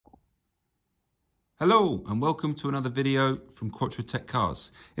Hello and welcome to another video from Quattro Tech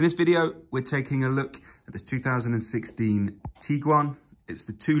Cars. In this video, we're taking a look at this 2016 Tiguan. It's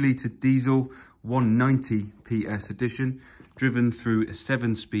the 2-litre diesel 190 PS edition, driven through a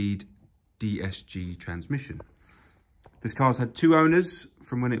 7-speed DSG transmission. This car's had 2 owners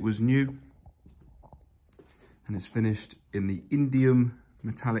from when it was new, and it's finished in the indium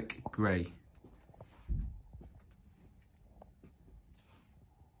metallic grey.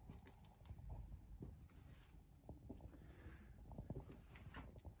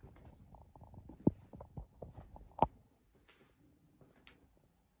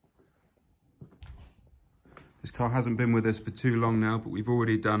 This car hasn't been with us for too long now, but we've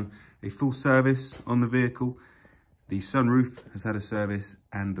already done a full service on the vehicle. The sunroof has had a service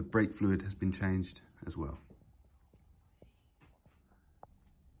and the brake fluid has been changed as well.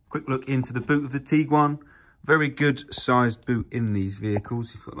 Quick look into the boot of the Tiguan. Very good sized boot in these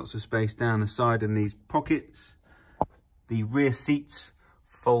vehicles. You've got lots of space down the side in these pockets. The rear seats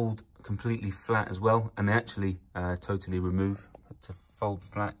fold completely flat as well, and they actually totally remove. To fold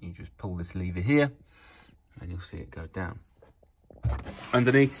flat, you just pull this lever here and you'll see it go down.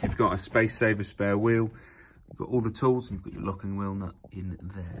 Underneath, you've got a space saver spare wheel. You've got all the tools, and you've got your locking wheel nut in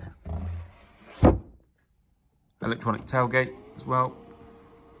there. Electronic tailgate as well.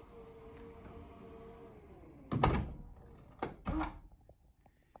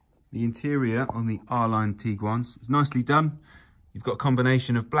 The interior on the R-Line Tiguans is nicely done. You've got a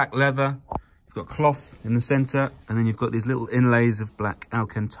combination of black leather, you've got cloth in the centre, and then you've got these little inlays of black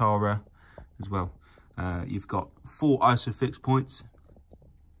Alcantara as well. You've got 4 ISOFIX points,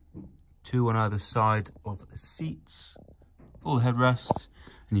 2 on either side of the seats, all the headrests,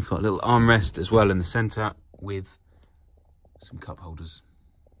 and you've got a little armrest as well in the centre with some cup holders.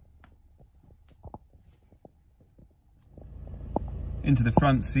 Into the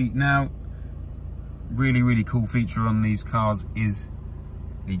front seat now. Really cool feature on these cars is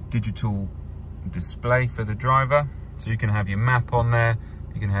the digital display for the driver. So you can have your map on there,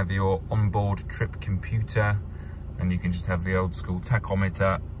 you can have your onboard trip computer, and you can just have the old school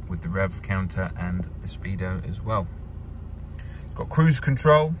tachometer with the rev counter and the speedo as well. It's got cruise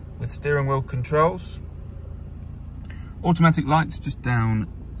control with steering wheel controls. Automatic lights just down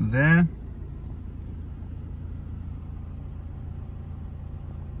there.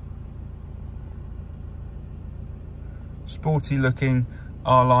 Sporty looking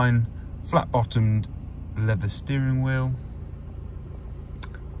R-Line flat bottomed leather steering wheel.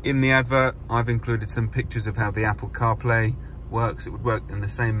 In the advert, I've included some pictures of how the Apple CarPlay works. It would work in the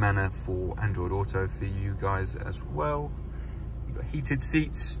same manner for Android Auto for you guys as well. You've got heated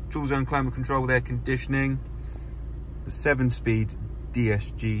seats, dual zone climate control with air conditioning, the 7-speed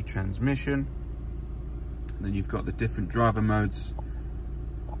DSG transmission, and then you've got the different driver modes,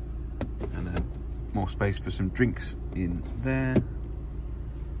 and then more space for some drinks in there.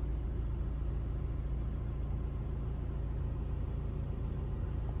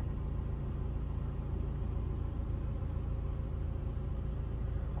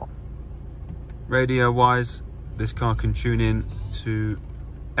 Radio wise, this car can tune in to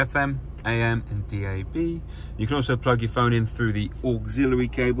FM, AM and DAB. You can also plug your phone in through the auxiliary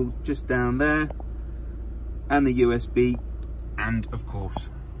cable just down there, and the USB, and of course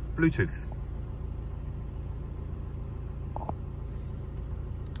Bluetooth.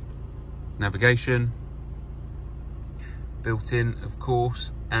 Navigation built in, of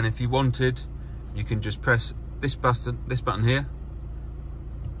course, and if you wanted, you can just press this button here,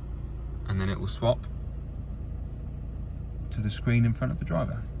 and then it will swap to the screen in front of the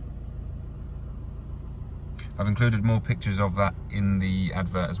driver. I've included more pictures of that in the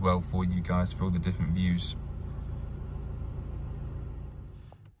advert as well for you guys, for all the different views.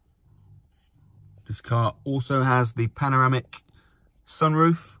 This car also has the panoramic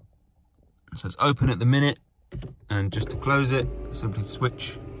sunroof, so it's open at the minute, and just to close it, simply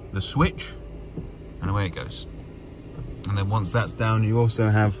switch the switch and away it goes. And then once that's down, you also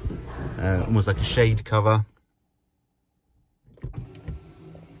have almost like a shade cover,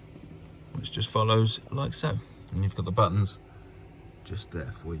 which just follows like so. And you've got the buttons just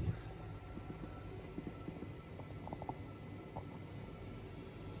there for you.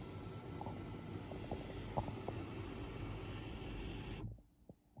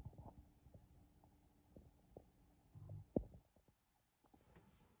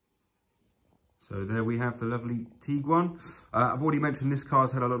 So there we have the lovely Tiguan. I've already mentioned this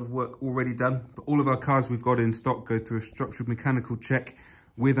car's had a lot of work already done, but all of our cars we've got in stock go through a structured mechanical check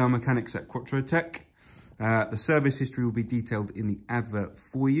with our mechanics at Quattro Tech. The service history will be detailed in the advert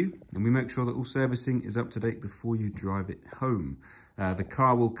for you, and we make sure that all servicing is up to date before you drive it home. The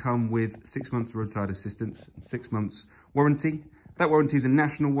car will come with 6 months roadside assistance and 6 months warranty. That warranty is a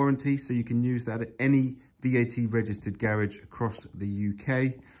national warranty, so you can use that at any VAT registered garage across the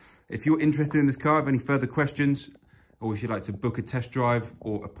UK. If you're interested in this car, have any further questions, or if you'd like to book a test drive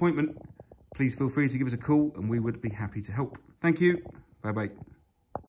or appointment, please feel free to give us a call and we would be happy to help. Thank you. Bye-bye.